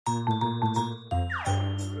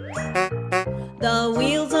The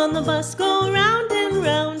wheels on the bus go round and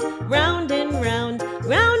round, round and round,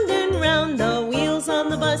 round and round. The wheels on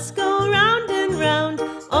the bus go round and round,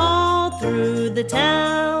 all through the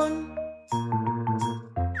town.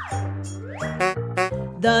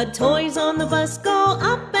 The toys on the bus go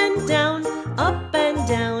up and down, up and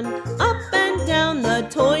down, up and down. The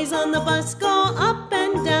toys on the bus go up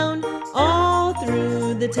and down, all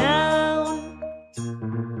through the town.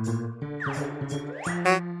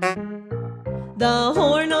 The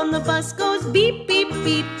horn on the bus goes beep, beep,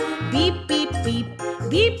 beep, beep, beep, beep,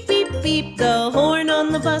 beep, beep, beep. The horn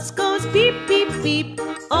on the bus goes beep, beep, beep,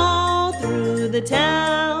 all through the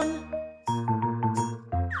town.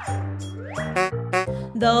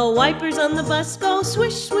 The wipers on the bus go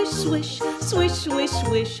swish, swish, swish, swish, swish,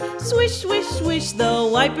 swish, swish, swish, swish. The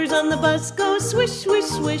wipers on the bus go swish, swish,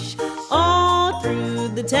 swish, all through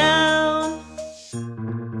the town.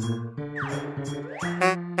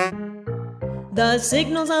 The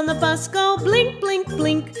signals on the bus go blink, blink,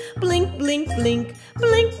 blink, blink, blink, blink,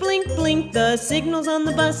 blink, blink, blink. The signals on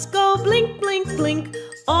the bus go blink, blink, blink,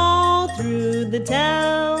 all through the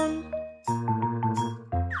town.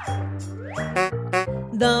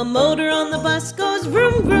 The motor on the bus goes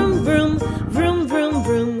vroom, vroom, vroom, vroom, vroom,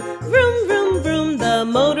 vroom, vroom, vroom, vroom. The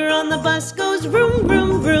motor on the bus goes vroom,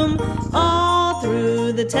 vroom, vroom, all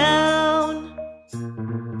through the town.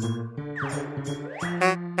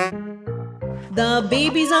 The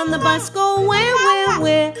babies on the bus go where, where,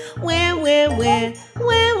 where, where, where, where,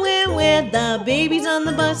 where, where, where. The babies on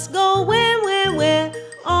the bus go where, where, where,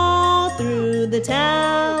 all through the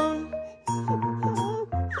town.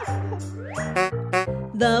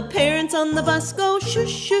 The parents on the bus go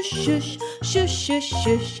shush, shush, shush, shush, shush,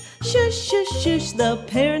 shush, shush, shush, shush. The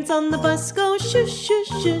parents on the bus go shush,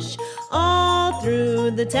 shush, shush, all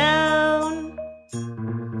through the town.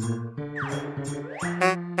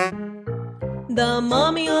 The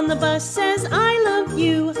mommy on the bus says, I love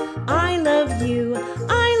you, I love you,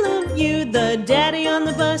 I love you. The daddy on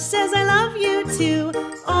the bus says, I love you too,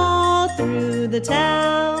 all through the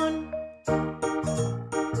town.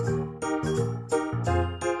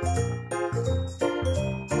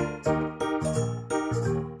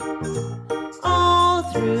 All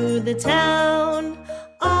through the town,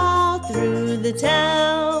 all through the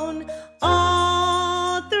town,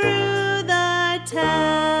 all through the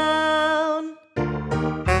town.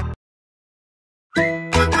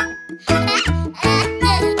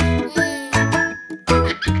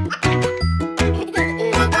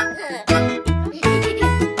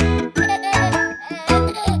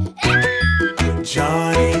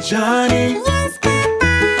 Johnny, Johnny, Yes,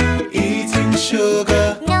 Papa. eating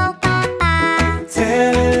sugar, No, Papa.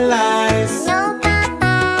 telling lies. No,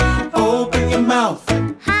 Papa. Open your mouth.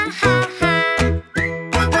 Ha, ha, ha.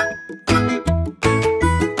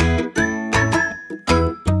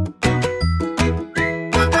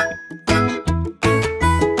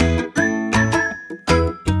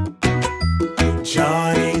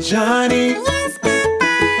 Johnny, Johnny, Yes,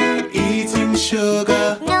 Papa. eating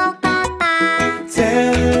sugar, No, Papa.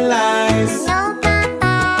 telling lies. No,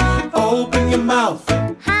 Papa. Open your mouth.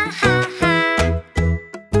 Ha, ha, ha.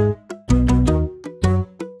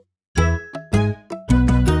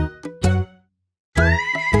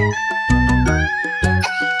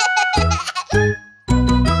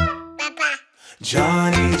 Papa.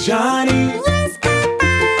 Johnny, Johnny, Yes,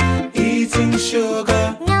 Papa. eating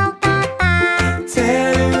sugar, No, Papa.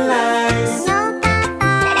 telling lies. No,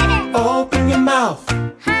 Papa. Open your mouth.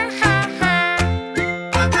 Ha, ha, ha.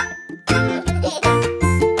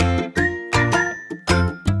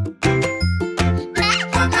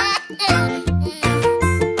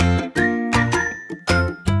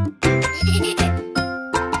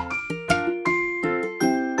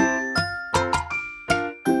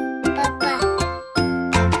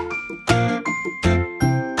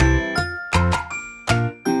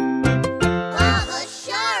 Mama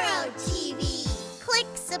Sharo TV. Click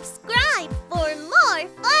subscribe for more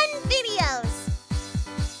fun.